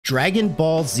Dragon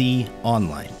Ball Z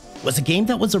Online was a game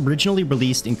that was originally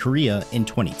released in Korea in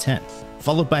 2010,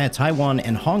 followed by a Taiwan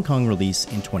and Hong Kong release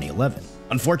in 2011.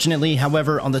 Unfortunately,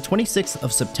 however, on the 26th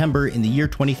of September in the year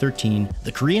 2013,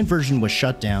 the Korean version was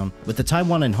shut down, with the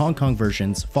Taiwan and Hong Kong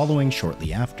versions following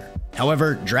shortly after.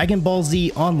 However, Dragon Ball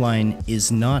Z Online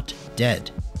is not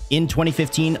dead. In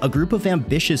 2015, a group of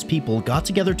ambitious people got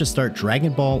together to start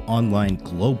Dragon Ball Online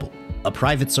Global, a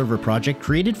private server project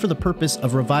created for the purpose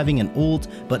of reviving an old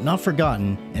but not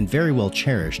forgotten and very well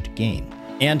cherished game.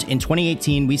 And in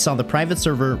 2018, we saw the private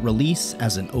server release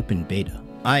as an open beta.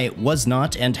 I was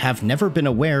not and have never been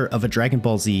aware of a Dragon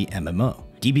Ball Z MMO.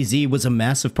 DBZ was a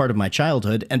massive part of my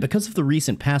childhood, and because of the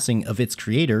recent passing of its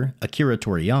creator, Akira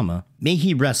Toriyama, may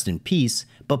he rest in peace,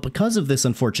 but because of this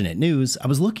unfortunate news, I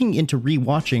was looking into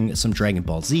re-watching some Dragon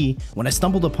Ball Z when I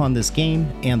stumbled upon this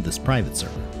game and this private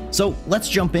server. So let's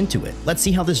jump into it. Let's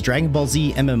see how this Dragon Ball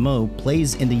Z MMO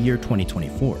plays in the year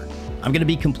 2024. I'm going to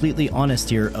be completely honest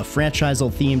here, a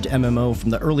franchisal-themed MMO from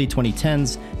the early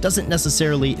 2010s doesn't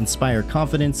necessarily inspire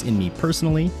confidence in me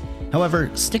personally.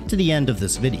 However, stick to the end of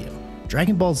this video.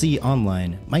 Dragon Ball Z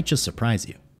Online might just surprise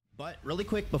you. But really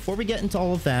quick, before we get into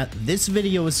all of that, this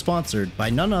video is sponsored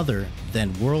by none other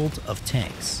than World of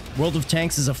Tanks. World of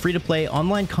Tanks is a free-to-play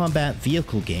online combat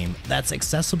vehicle game that's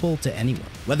accessible to anyone.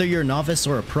 Whether you're a novice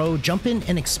or a pro, jump in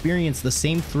and experience the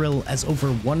same thrill as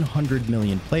over 100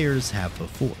 million players have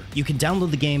before. You can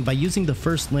download the game by using the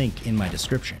first link in my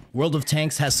description. World of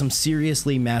Tanks has some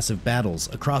seriously massive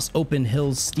battles across open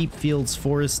hills, steep fields,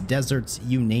 forests, deserts,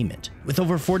 you name it. With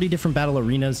over 40 different battle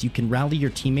arenas, you can rally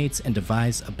your teammates and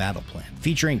devise a battle plan.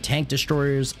 Featuring tank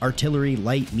destroyers, artillery,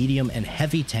 light, medium, and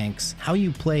heavy tanks, how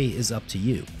you play is up to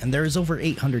you, and there is over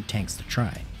 800 tanks to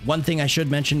try. One thing I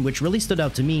should mention which really stood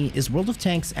out to me is World of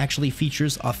Tanks actually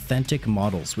features authentic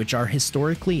models which are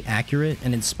historically accurate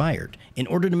and inspired in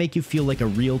order to make you feel like a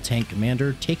real tank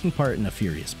commander taking part in a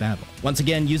furious battle. Once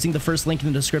again, using the first link in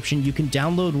the description, you can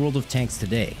download World of Tanks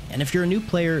today, and if you're a new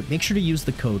player, make sure to use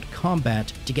the code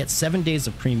COMBAT to get 7 days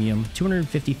of premium,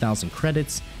 250,000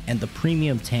 credits, and the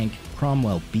premium tank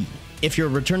Cromwell B. If you're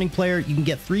a returning player, you can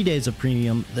get 3 days of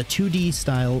premium, the 2D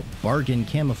style bargain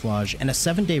camouflage, and a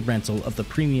 7-day rental of the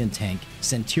premium tank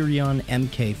Centurion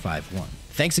Mk 51.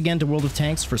 Thanks again to World of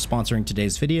Tanks for sponsoring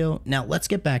today's video. Now let's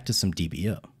get back to some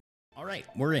DBO. Alright,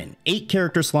 we're in. 8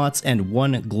 character slots and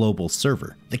 1 global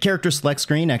server. The character select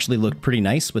screen actually looked pretty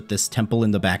nice with this temple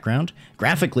in the background.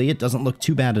 Graphically, it doesn't look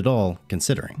too bad at all,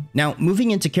 considering. Now,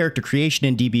 moving into character creation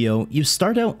in DBO, you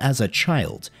start out as a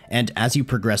child, and as you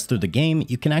progress through the game,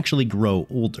 you can actually grow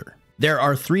older. There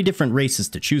are 3 different races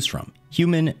to choose from: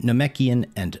 human, Namekian,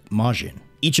 and Majin.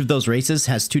 Each of those races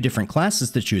has 2 different classes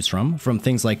to choose from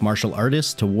things like martial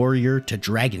artist to warrior to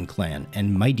dragon clan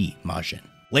and mighty Majin.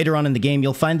 Later on in the game,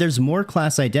 you'll find there's more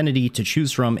class identity to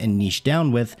choose from and niche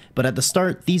down with, but at the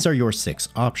start, these are your 6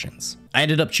 options. I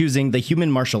ended up choosing the human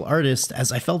martial artist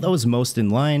as I felt that was most in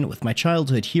line with my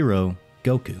childhood hero,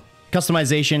 Goku.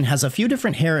 Customization has a few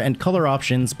different hair and color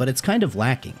options, but it's kind of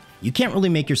lacking. You can't really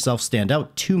make yourself stand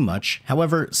out too much,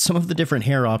 however, some of the different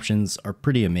hair options are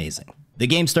pretty amazing. The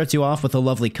game starts you off with a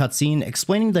lovely cutscene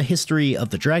explaining the history of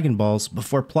the Dragon Balls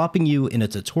before plopping you in a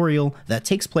tutorial that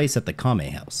takes place at the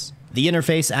Kame House. The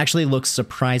interface actually looks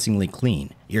surprisingly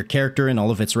clean. Your character and all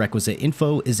of its requisite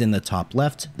info is in the top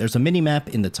left, there's a minimap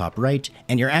in the top right,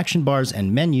 and your action bars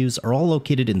and menus are all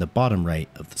located in the bottom right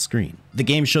of the screen. The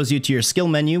game shows you to your skill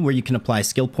menu where you can apply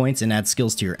skill points and add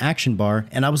skills to your action bar,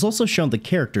 and I was also shown the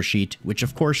character sheet, which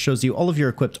of course shows you all of your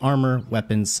equipped armor,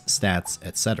 weapons, stats,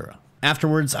 etc.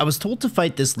 Afterwards, I was told to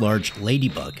fight this large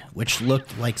ladybug, which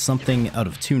looked like something out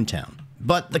of Toontown.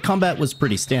 But the combat was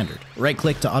pretty standard.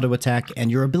 Right-click to auto-attack,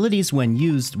 and your abilities when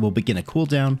used will begin a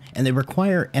cooldown, and they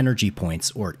require energy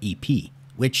points, or EP,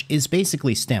 which is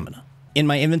basically stamina. In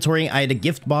my inventory, I had a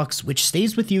gift box which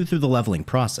stays with you through the leveling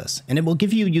process, and it will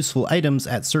give you useful items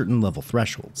at certain level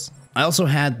thresholds. I also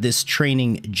had this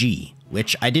training G,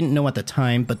 which I didn't know at the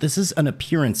time, but this is an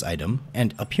appearance item,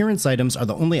 and appearance items are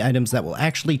the only items that will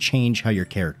actually change how your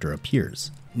character appears.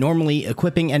 Normally,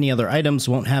 equipping any other items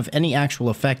won't have any actual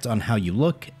effect on how you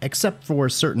look, except for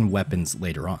certain weapons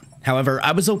later on. However,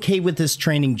 I was okay with this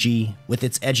training G. With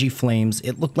its edgy flames,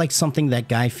 it looked like something that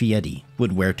Guy Fieri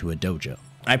would wear to a dojo.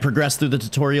 I progressed through the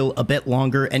tutorial a bit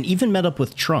longer and even met up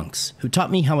with Trunks, who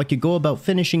taught me how I could go about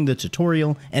finishing the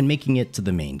tutorial and making it to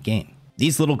the main game.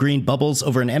 These little green bubbles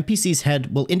over an NPC's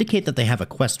head will indicate that they have a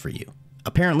quest for you.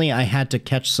 Apparently, I had to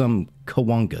catch some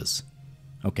Kawangas.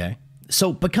 Okay.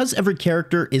 So because every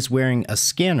character is wearing a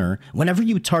scanner, whenever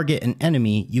you target an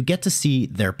enemy, you get to see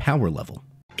their power level.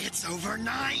 It's over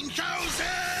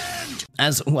 9,000!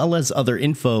 As well as other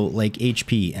info like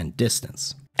HP and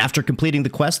distance. After completing the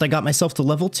quest, I got myself to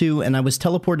level 2 and I was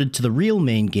teleported to the real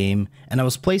main game, and I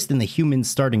was placed in the human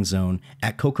starting zone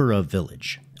at Kokura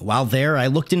Village. While there, I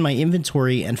looked in my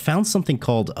inventory and found something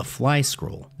called a fly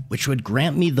scroll, which would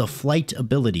grant me the flight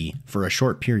ability for a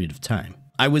short period of time.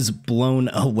 I was blown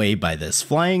away by this.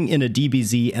 Flying in a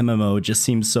DBZ MMO just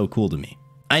seems so cool to me.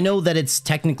 I know that it's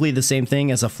technically the same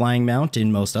thing as a flying mount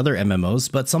in most other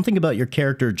MMOs, but something about your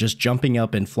character just jumping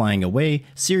up and flying away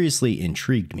seriously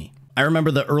intrigued me. I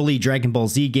remember the early Dragonball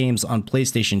Z games on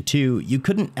PlayStation 2, you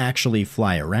couldn't actually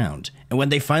fly around, and when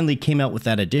they finally came out with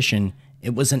that addition,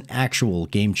 it was an actual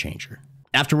game changer.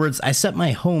 Afterwards, I set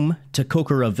my home to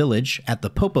Kokura Village at the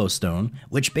Popo Stone,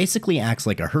 which basically acts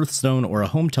like a hearthstone or a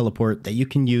home teleport that you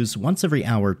can use once every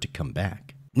hour to come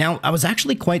back. Now, I was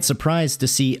actually quite surprised to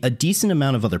see a decent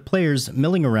amount of other players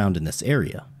milling around in this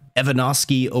area.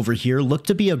 Evanovsky over here looked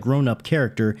to be a grown-up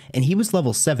character, and he was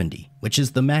level 70, which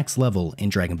is the max level in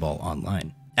Dragon Ball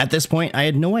Online. At this point, I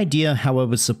had no idea how I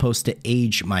was supposed to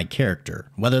age my character,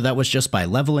 whether that was just by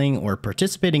leveling or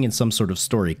participating in some sort of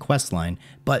story questline,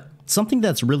 but something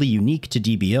that's really unique to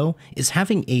DBO is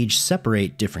having age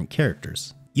separate different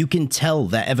characters. You can tell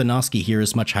that Evanovsky here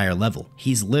is much higher level.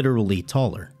 He's literally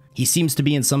taller. He seems to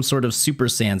be in some sort of Super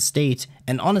Saiyan state,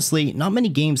 and honestly, not many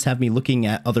games have me looking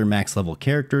at other max level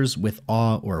characters with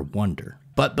awe or wonder.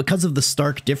 But because of the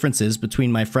stark differences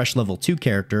between my fresh level 2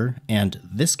 character and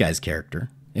this guy's character,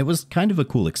 it was kind of a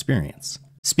cool experience.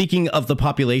 Speaking of the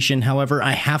population, however,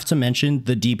 I have to mention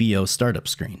the DBO startup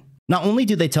screen. Not only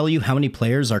do they tell you how many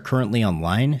players are currently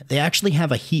online, they actually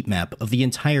have a heat map of the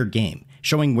entire game,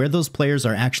 showing where those players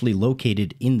are actually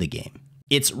located in the game.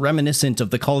 It's reminiscent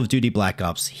of the Call of Duty Black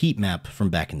Ops heat map from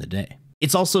back in the day.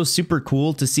 It's also super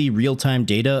cool to see real-time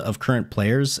data of current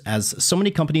players, as so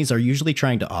many companies are usually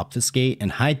trying to obfuscate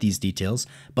and hide these details,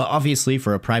 but obviously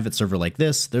for a private server like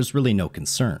this, there's really no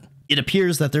concern. It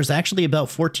appears that there's actually about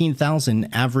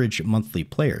 14,000 average monthly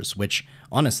players, which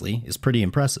honestly is pretty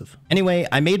impressive. Anyway,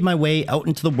 I made my way out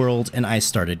into the world and I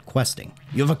started questing.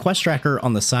 You have a quest tracker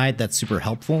on the side that's super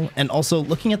helpful, and also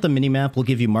looking at the minimap will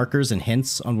give you markers and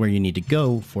hints on where you need to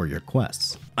go for your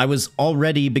quests. I was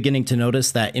already beginning to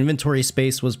notice that inventory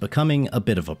space was becoming a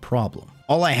bit of a problem.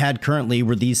 All I had currently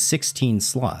were these 16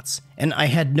 slots, and I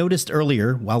had noticed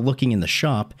earlier while looking in the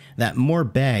shop that more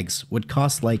bags would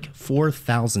cost like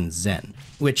 4,000 Zen,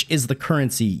 which is the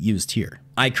currency used here.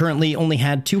 I currently only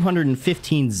had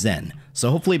 215 Zen,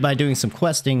 so hopefully by doing some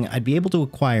questing, I'd be able to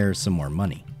acquire some more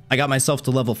money. I got myself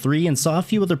to level 3 and saw a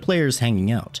few other players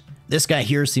hanging out. This guy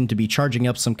here seemed to be charging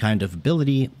up some kind of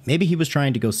ability. Maybe he was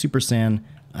trying to go Super Saiyan,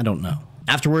 I don't know.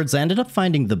 Afterwards, I ended up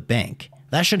finding the bank.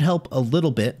 That should help a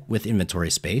little bit with inventory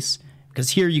space,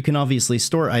 because here you can obviously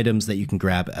store items that you can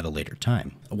grab at a later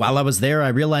time. While I was there, I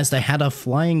realized I had a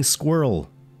flying squirrel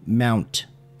mount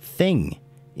thing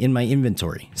in my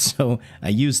inventory, so I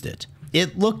used it.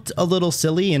 It looked a little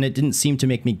silly and it didn't seem to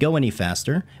make me go any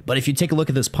faster, but if you take a look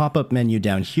at this pop-up menu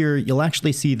down here, you'll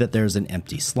actually see that there's an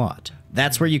empty slot.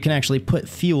 That's where you can actually put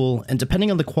fuel, and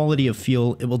depending on the quality of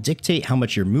fuel, it will dictate how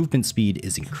much your movement speed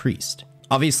is increased.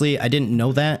 Obviously, I didn't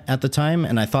know that at the time,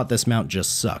 and I thought this mount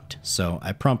just sucked, so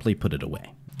I promptly put it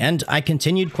away. And I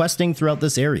continued questing throughout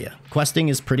this area. Questing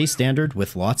is pretty standard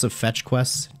with lots of fetch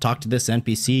quests, talk to this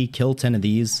NPC, kill 10 of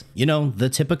these, you know, the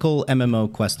typical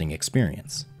MMO questing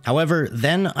experience. However,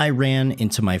 then I ran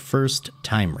into my first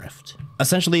time rift.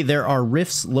 Essentially, there are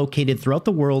rifts located throughout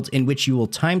the world in which you will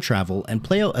time travel and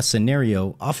play out a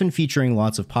scenario, often featuring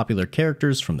lots of popular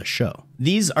characters from the show.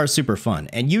 These are super fun,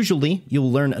 and usually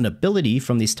you'll learn an ability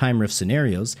from these time rift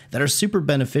scenarios that are super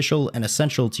beneficial and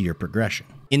essential to your progression.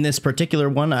 In this particular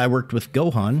one, I worked with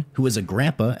Gohan, who is a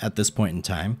grandpa at this point in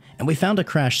time, and we found a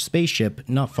crashed spaceship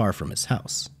not far from his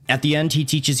house. At the end, he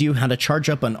teaches you how to charge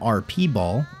up an RP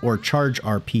ball, or charge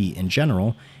RP in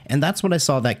general, and that's what I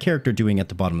saw that character doing at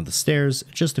the bottom of the stairs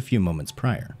just a few moments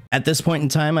prior. At this point in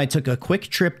time, I took a quick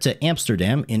trip to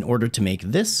Amsterdam in order to make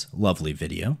this lovely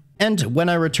video, and when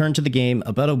I returned to the game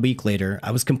about a week later,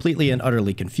 I was completely and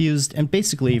utterly confused and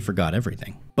basically forgot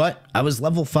everything. But I was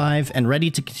level 5 and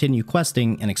ready to continue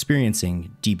questing and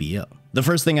experiencing DBO. The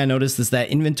first thing I noticed is that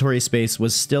inventory space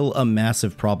was still a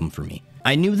massive problem for me.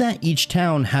 I knew that each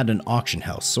town had an auction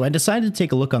house, so I decided to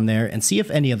take a look on there and see if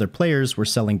any other players were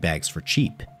selling bags for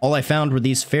cheap. All I found were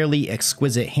these fairly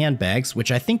exquisite handbags,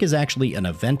 which I think is actually an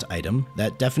event item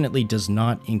that definitely does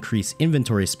not increase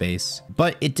inventory space,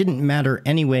 but it didn't matter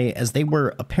anyway as they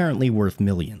were apparently worth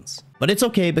millions. But it's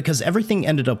okay because everything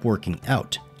ended up working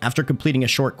out. After completing a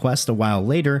short quest a while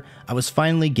later, I was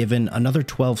finally given another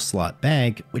 12 slot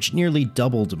bag, which nearly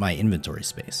doubled my inventory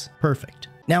space. Perfect.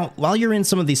 Now, while you're in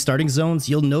some of these starting zones,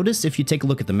 you'll notice if you take a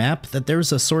look at the map that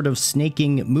there's a sort of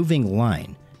snaking, moving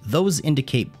line. Those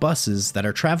indicate buses that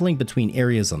are traveling between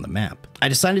areas on the map. I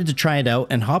decided to try it out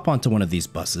and hop onto one of these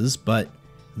buses, but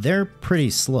they're pretty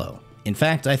slow. In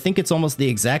fact, I think it's almost the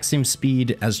exact same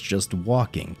speed as just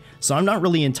walking, so I'm not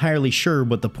really entirely sure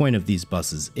what the point of these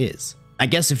buses is. I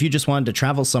guess if you just wanted to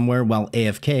travel somewhere while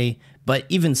AFK, but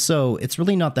even so, it's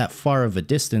really not that far of a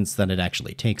distance that it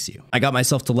actually takes you. I got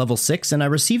myself to level 6 and I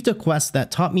received a quest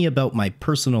that taught me about my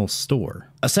personal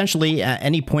store. Essentially, at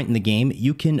any point in the game,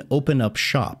 you can open up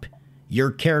shop.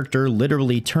 Your character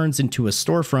literally turns into a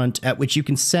storefront at which you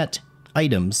can set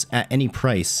items at any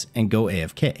price and go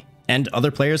AFK. And other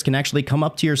players can actually come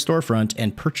up to your storefront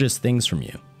and purchase things from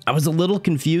you. I was a little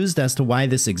confused as to why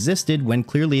this existed when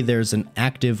clearly there's an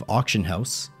active auction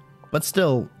house, but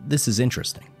still, this is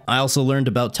interesting. I also learned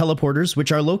about teleporters,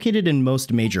 which are located in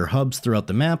most major hubs throughout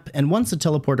the map, and once a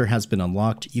teleporter has been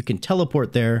unlocked, you can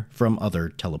teleport there from other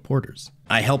teleporters.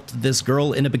 I helped this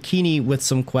girl in a bikini with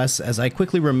some quests as I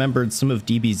quickly remembered some of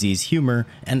DBZ's humor,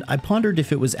 and I pondered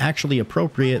if it was actually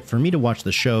appropriate for me to watch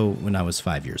the show when I was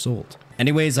 5 years old.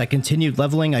 Anyways, I continued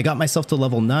leveling, I got myself to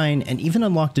level 9, and even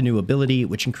unlocked a new ability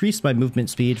which increased my movement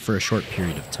speed for a short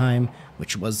period of time,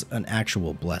 which was an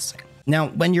actual blessing. Now,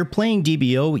 when you're playing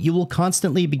DBO, you will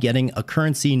constantly be getting a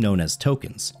currency known as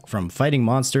tokens. From fighting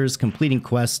monsters, completing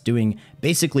quests, doing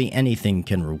basically anything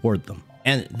can reward them.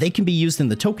 And they can be used in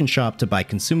the token shop to buy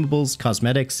consumables,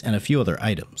 cosmetics, and a few other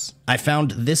items. I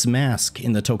found this mask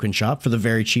in the token shop for the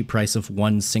very cheap price of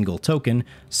one single token,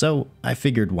 so I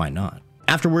figured why not.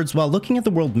 Afterwards, while looking at the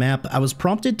world map, I was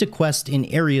prompted to quest in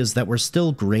areas that were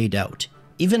still grayed out.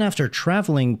 Even after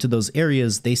traveling to those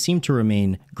areas, they seemed to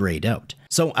remain grayed out.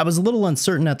 So I was a little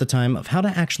uncertain at the time of how to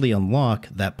actually unlock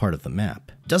that part of the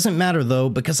map. Doesn't matter though,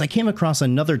 because I came across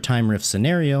another time rift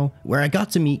scenario where I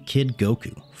got to meet Kid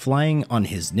Goku, flying on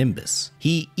his Nimbus.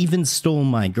 He even stole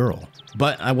my girl.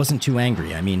 But I wasn't too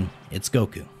angry, I mean, it's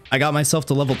Goku. I got myself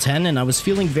to level 10 and I was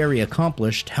feeling very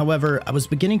accomplished, however, I was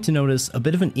beginning to notice a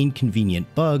bit of an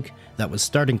inconvenient bug that was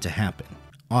starting to happen: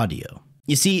 audio.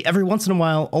 You see, every once in a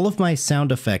while, all of my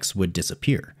sound effects would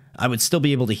disappear. I would still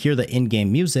be able to hear the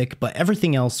in-game music, but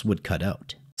everything else would cut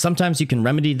out. Sometimes you can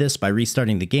remedy this by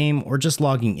restarting the game or just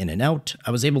logging in and out.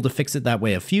 I was able to fix it that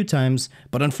way a few times,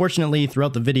 but unfortunately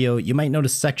throughout the video you might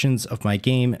notice sections of my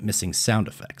game missing sound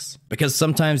effects. Because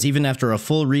sometimes even after a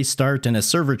full restart and a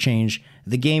server change,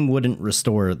 the game wouldn't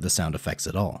restore the sound effects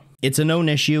at all. It's a known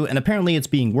issue, and apparently it's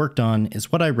being worked on,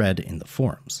 is what I read in the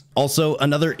forums. Also,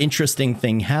 another interesting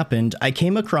thing happened. I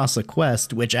came across a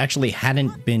quest which actually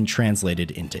hadn't been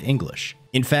translated into English.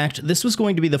 In fact, this was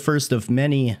going to be the first of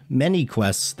many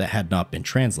quests that had not been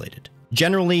translated.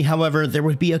 Generally, however, there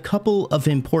would be a couple of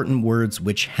important words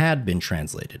which had been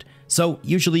translated. So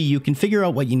usually you can figure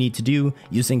out what you need to do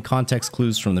using context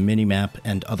clues from the minimap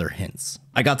and other hints.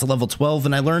 I got to level 12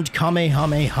 and I learned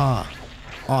Kamehameha.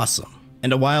 Awesome.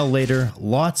 And a while later,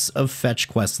 lots of fetch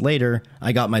quests later,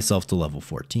 I got myself to level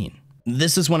 14.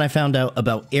 This is when I found out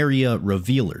about area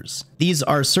revealers. These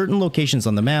are certain locations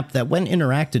on the map that when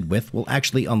interacted with will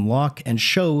actually unlock and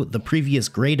show the previous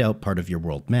grayed out part of your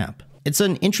world map. It's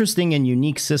an interesting and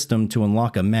unique system to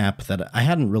unlock a map that I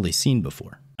hadn't really seen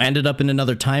before. I ended up in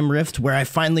another time rift where I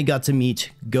finally got to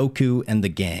meet Goku and the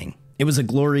gang. It was a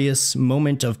glorious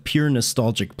moment of pure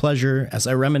nostalgic pleasure as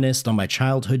I reminisced on my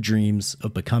childhood dreams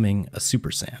of becoming a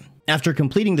Super Saiyan. After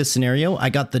completing this scenario,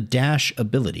 I got the dash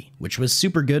ability, which was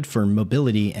super good for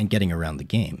mobility and getting around the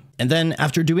game. And then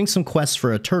after doing some quests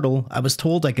for a turtle, I was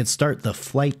told I could start the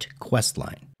flight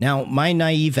questline. Now, my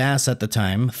naive ass at the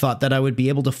time thought that I would be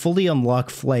able to fully unlock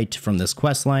flight from this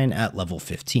questline at level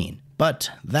 15.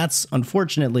 But that's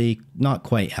unfortunately not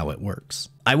quite how it works.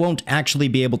 I won't actually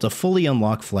be able to fully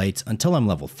unlock flight until I'm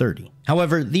level 30.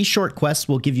 However, these short quests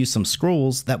will give you some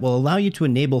scrolls that will allow you to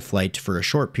enable flight for a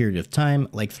short period of time,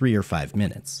 like 3 or 5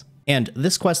 minutes. And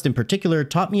this quest in particular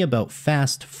taught me about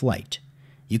fast flight.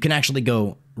 You can actually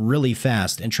go really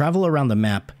fast and travel around the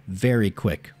map very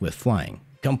quick with flying.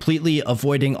 Completely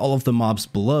avoiding all of the mobs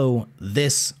below,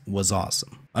 this was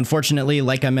awesome. Unfortunately,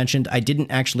 like I mentioned, I didn't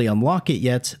actually unlock it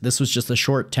yet. This was just a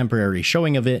short temporary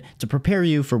showing of it to prepare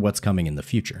you for what's coming in the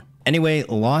future. Anyway,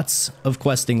 lots of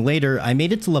questing later, I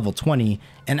made it to level 20,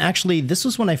 and actually this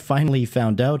was when I finally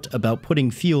found out about putting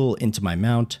fuel into my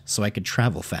mount so I could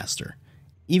travel faster,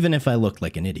 even if I looked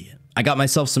like an idiot. I got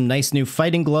myself some nice new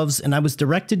fighting gloves and I was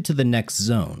directed to the next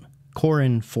zone,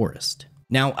 Korin Forest.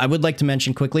 Now, I would like to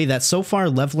mention quickly that so far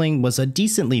leveling was a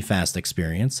decently fast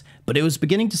experience, but it was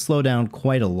beginning to slow down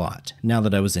quite a lot now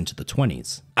that I was into the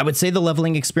 20s. I would say the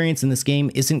leveling experience in this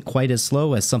game isn't quite as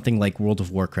slow as something like World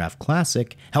of Warcraft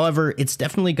Classic, however, it's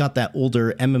definitely got that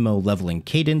older MMO leveling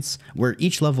cadence where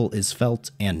each level is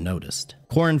felt and noticed.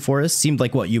 Corrin Forest seemed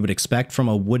like what you would expect from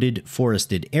a wooded,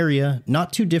 forested area,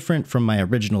 not too different from my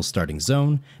original starting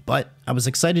zone, but I was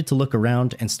excited to look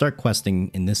around and start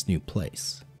questing in this new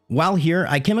place. While here,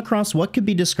 I came across what could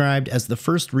be described as the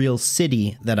first real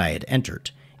city that I had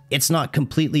entered. It's not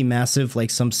completely massive like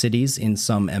some cities in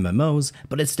some MMOs,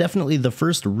 but it's definitely the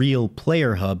first real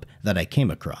player hub that I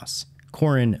came across,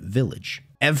 Corrin Village.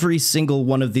 Every single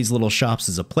one of these little shops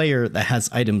is a player that has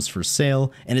items for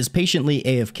sale and is patiently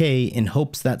AFK in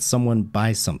hopes that someone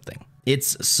buys something.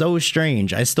 It's so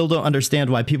strange. I still don't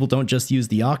understand why people don't just use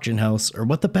the auction house or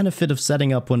what the benefit of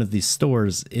setting up one of these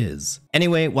stores is.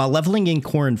 Anyway, while leveling in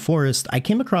Corrin Forest, I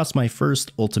came across my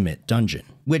first ultimate dungeon,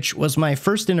 which was my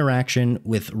first interaction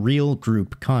with real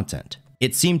group content.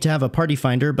 It seemed to have a party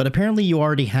finder, but apparently you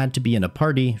already had to be in a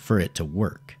party for it to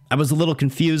work. I was a little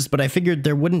confused, but I figured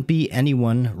there wouldn't be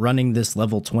anyone running this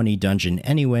level 20 dungeon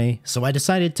anyway, so I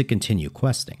decided to continue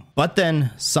questing. But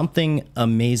then, something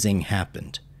amazing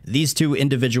happened. These two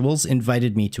individuals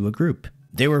invited me to a group.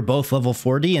 They were both level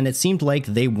 40 and it seemed like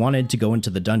they wanted to go into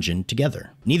the dungeon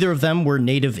together. Neither of them were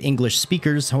native English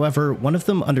speakers, however, one of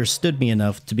them understood me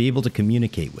enough to be able to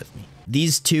communicate with me.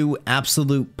 These two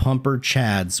absolute pumper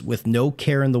chads with no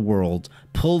care in the world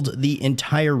pulled the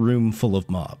entire room full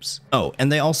of mobs. Oh,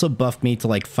 and they also buffed me to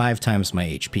like 5 times my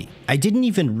HP. I didn't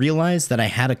even realize that I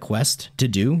had a quest to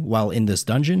do while in this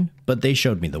dungeon, but they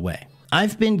showed me the way.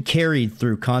 I've been carried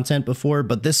through content before,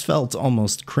 but this felt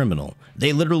almost criminal.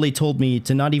 They literally told me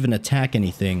to not even attack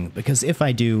anything, because if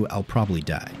I do, I'll probably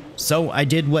die. So I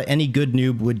did what any good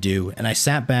noob would do, and I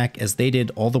sat back as they did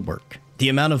all the work. The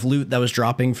amount of loot that was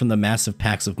dropping from the massive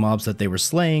packs of mobs that they were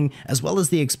slaying, as well as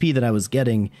the XP that I was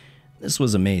getting, this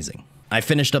was amazing. I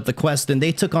finished up the quest and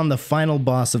they took on the final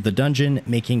boss of the dungeon,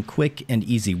 making quick and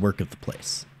easy work of the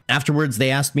place. Afterwards, they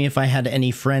asked me if I had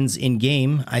any friends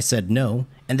in-game. I said no,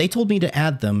 and they told me to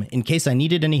add them in case I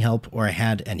needed any help or I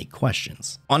had any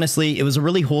questions. Honestly, it was a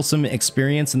really wholesome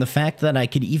experience, and the fact that I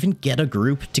could even get a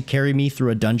group to carry me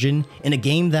through a dungeon in a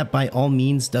game that by all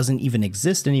means doesn't even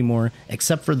exist anymore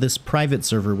except for this private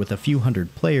server with a few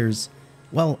hundred players,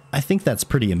 well, I think that's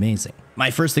pretty amazing.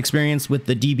 My first experience with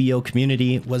the DBO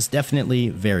community was definitely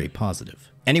very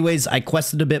positive. Anyways, I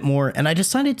quested a bit more and I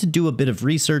decided to do a bit of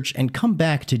research and come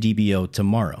back to DBO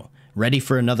tomorrow, ready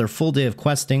for another full day of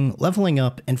questing, leveling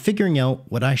up, and figuring out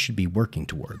what I should be working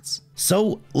towards.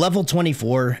 So, level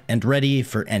 24 and ready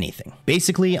for anything.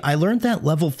 Basically, I learned that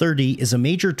level 30 is a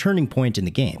major turning point in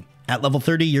the game. At level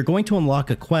 30, you're going to unlock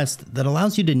a quest that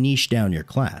allows you to niche down your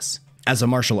class. As a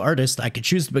martial artist, I could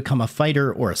choose to become a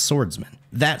fighter or a swordsman.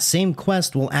 That same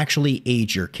quest will actually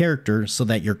age your character so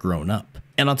that you're grown up.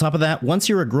 And on top of that, once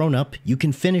you're a grown-up, you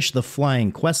can finish the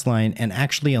flying questline and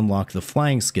actually unlock the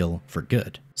flying skill for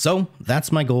good. So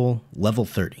that's my goal, level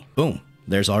 30. Boom,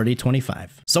 there's already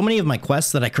 25. So many of my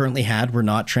quests that I currently had were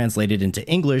not translated into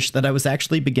English that I was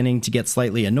actually beginning to get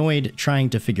slightly annoyed trying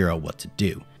to figure out what to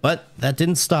do. But that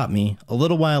didn't stop me. A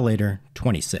little while later,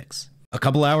 26. A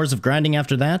couple hours of grinding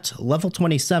after that, level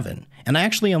 27, and I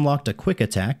actually unlocked a quick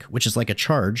attack, which is like a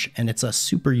charge, and it's a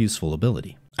super useful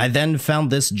ability. I then found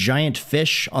this giant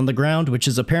fish on the ground, which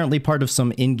is apparently part of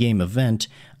some in-game event.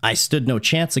 I stood no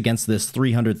chance against this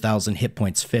 300,000 hit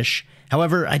points fish.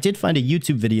 However, I did find a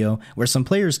YouTube video where some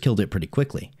players killed it pretty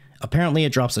quickly. Apparently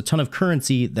it drops a ton of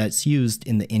currency that's used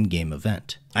in the in-game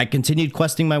event. I continued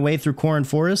questing my way through Corrin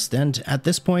Forest, and at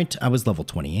this point, I was level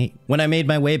 28. When I made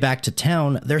my way back to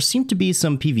town, there seemed to be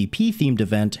some PvP-themed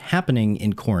event happening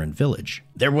in Corrin Village.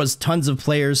 There was tons of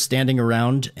players standing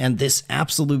around, and this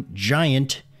absolute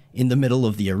giant in the middle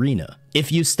of the arena.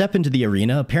 If you step into the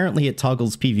arena, apparently it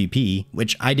toggles PvP,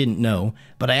 which I didn't know,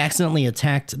 but I accidentally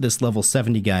attacked this level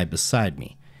 70 guy beside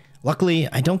me. Luckily,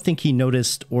 I don't think he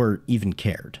noticed or even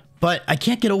cared. But I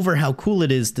can't get over how cool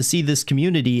it is to see this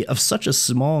community of such a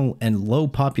small and low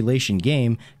population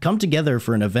game come together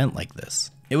for an event like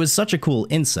this. It was such a cool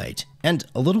insight, and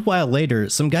a little while later,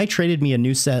 some guy traded me a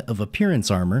new set of appearance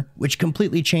armor, which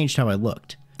completely changed how I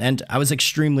looked. And I was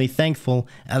extremely thankful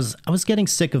as I was getting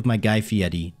sick of my Guy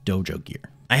Fieri dojo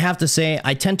gear. I have to say,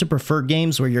 I tend to prefer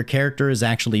games where your character is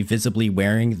actually visibly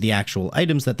wearing the actual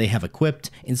items that they have equipped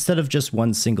instead of just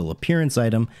one single appearance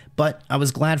item, but I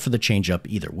was glad for the change up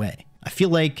either way. I feel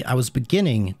like I was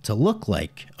beginning to look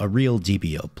like a real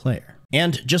DBO player.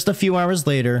 And just a few hours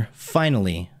later,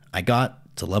 finally, I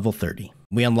got to level 30.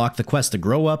 We unlock the quest to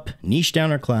grow up, niche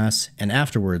down our class, and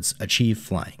afterwards achieve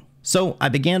flying. So I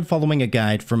began following a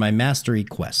guide for my mastery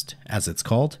quest, as it's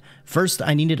called. First,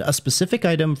 I needed a specific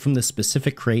item from the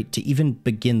specific crate to even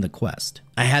begin the quest.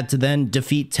 I had to then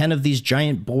defeat 10 of these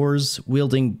giant boars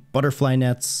wielding butterfly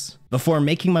nets before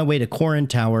making my way to Corrin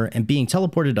Tower and being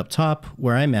teleported up top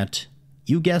where I met,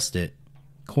 you guessed it,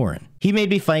 Corrin. He made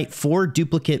me fight 4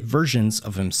 duplicate versions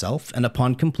of himself, and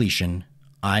upon completion,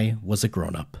 I was a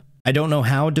grown-up. I don't know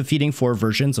how defeating 4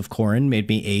 versions of Corrin made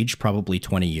me age probably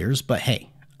 20 years, but hey,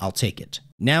 I'll take it.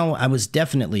 Now I was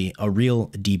definitely a real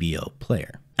DBO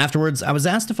player. Afterwards, I was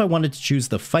asked if I wanted to choose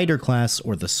the fighter class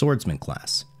or the swordsman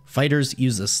class. Fighters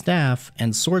use a staff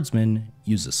and swordsmen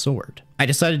use a sword. I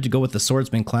decided to go with the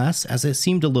swordsman class as it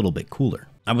seemed a little bit cooler.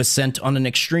 I was sent on an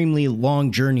extremely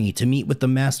long journey to meet with the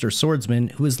master swordsman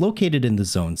who is located in the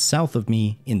zone south of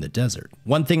me in the desert.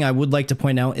 One thing I would like to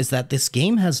point out is that this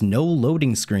game has no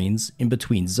loading screens in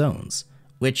between zones,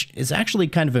 which is actually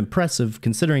kind of impressive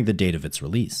considering the date of its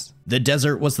release. The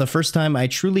desert was the first time I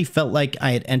truly felt like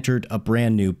I had entered a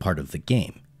brand new part of the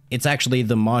game. It's actually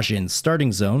the Majin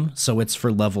starting zone, so it's for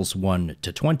levels 1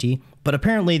 to 20, but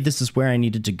apparently this is where I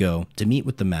needed to go to meet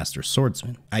with the Master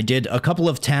Swordsman. I did a couple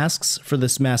of tasks for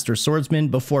this Master Swordsman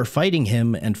before fighting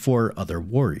him and 4 other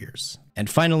warriors. And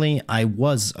finally, I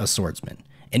was a swordsman.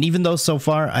 And even though so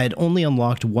far I had only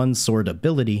unlocked 1 sword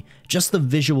ability, just the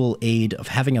visual aid of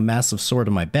having a massive sword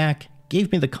on my back gave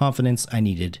me the confidence I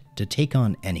needed to take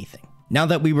on anything. Now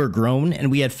that we were grown and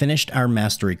we had finished our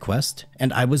mastery quest,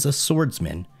 and I was a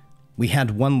swordsman, we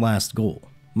had one last goal,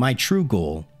 my true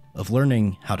goal of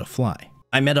learning how to fly.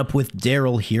 I met up with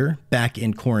Daryl here, back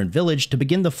in Corrin Village, to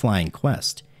begin the flying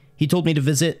quest. He told me to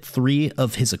visit 3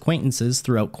 of his acquaintances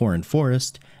throughout Corrin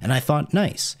Forest, and I thought,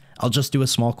 nice, I'll just do a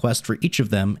small quest for each of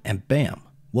them, and bam,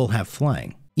 we'll have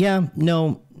flying. Yeah,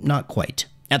 no, not quite.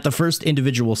 At the first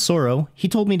individual Sorrow, he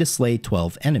told me to slay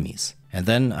 12 enemies, and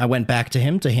then I went back to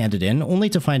him to hand it in, only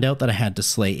to find out that I had to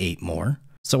slay 8 more.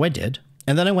 So I did.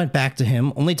 And then I went back to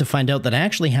him only to find out that I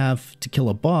actually have to kill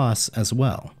a boss as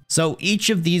well. So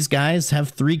each of these guys have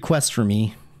 3 quests for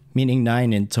me, meaning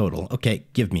 9 in total. Okay,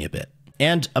 give me a bit.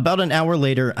 And about an hour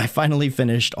later, I finally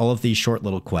finished all of these short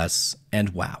little quests, and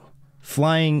wow,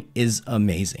 flying is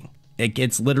amazing.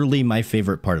 It's literally my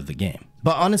favorite part of the game.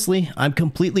 But honestly, I'm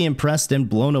completely impressed and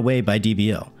blown away by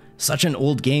DBO. Such an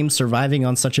old game surviving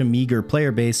on such a meager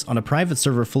player base on a private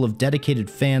server full of dedicated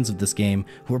fans of this game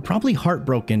who were probably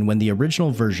heartbroken when the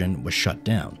original version was shut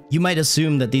down. You might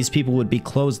assume that these people would be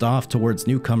closed off towards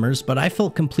newcomers, but I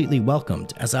felt completely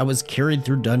welcomed as I was carried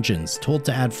through dungeons, told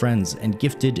to add friends, and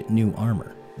gifted new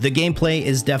armor. The gameplay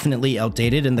is definitely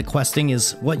outdated and the questing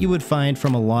is what you would find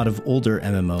from a lot of older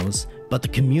MMOs, but the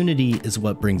community is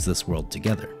what brings this world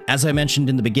together. As I mentioned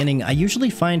in the beginning, I usually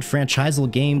find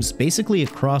franchisal games basically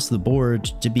across the board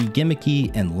to be gimmicky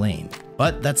and lame,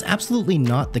 but that's absolutely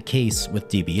not the case with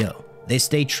DBO. They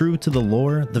stay true to the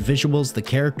lore, the visuals, the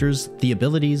characters, the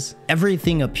abilities.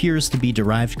 Everything appears to be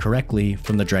derived correctly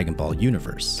from the Dragon Ball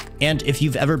universe. And if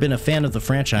you've ever been a fan of the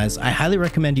franchise, I highly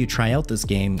recommend you try out this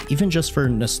game, even just for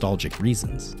nostalgic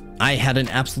reasons. I had an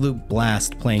absolute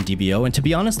blast playing DBO, and to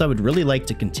be honest, I would really like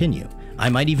to continue. I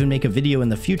might even make a video in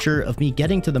the future of me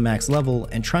getting to the max level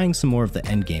and trying some more of the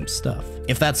endgame stuff.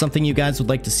 If that's something you guys would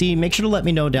like to see, make sure to let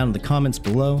me know down in the comments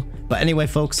below. But anyway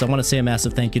folks, I want to say a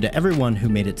massive thank you to everyone who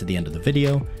made it to the end of the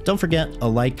video. Don't forget a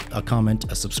like, a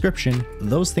comment, a subscription,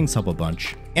 those things help a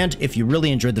bunch. And if you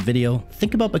really enjoyed the video,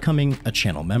 think about becoming a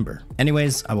channel member.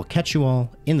 Anyways, I will catch you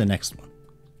all in the next one.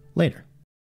 Later.